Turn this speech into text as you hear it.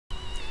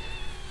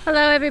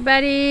Hello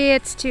everybody,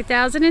 it's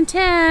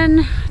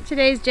 2010.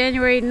 Today's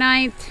January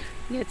 9th.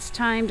 It's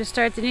time to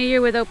start the new year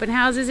with open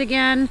houses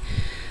again.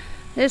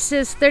 This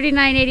is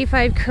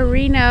 3985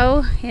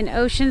 Carino in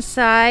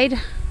Oceanside.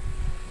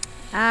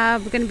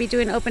 We're going to be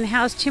doing open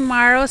house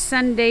tomorrow,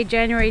 Sunday,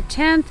 January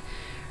 10th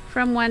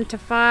from 1 to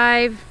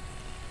 5.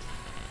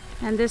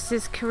 And this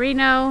is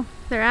Carino.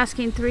 They're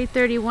asking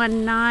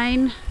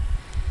 $331,900.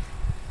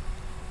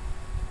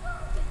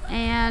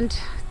 And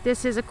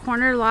this is a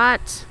corner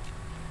lot.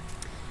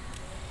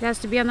 It has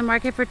to be on the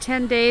market for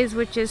 10 days,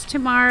 which is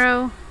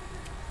tomorrow.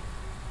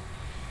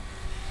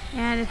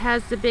 And it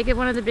has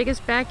one of the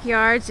biggest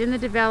backyards in the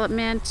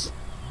development.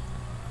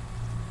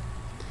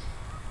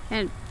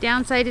 And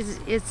downside is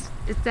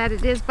that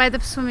it is by the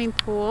swimming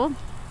pool.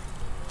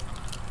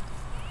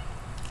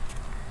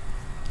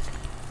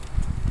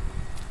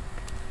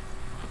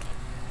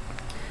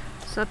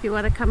 So if you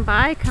want to come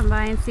by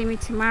and see me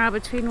tomorrow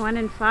between 1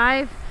 and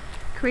 5.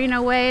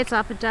 Carino Way, it's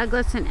off of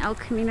Douglas and El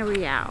Camino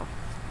Real.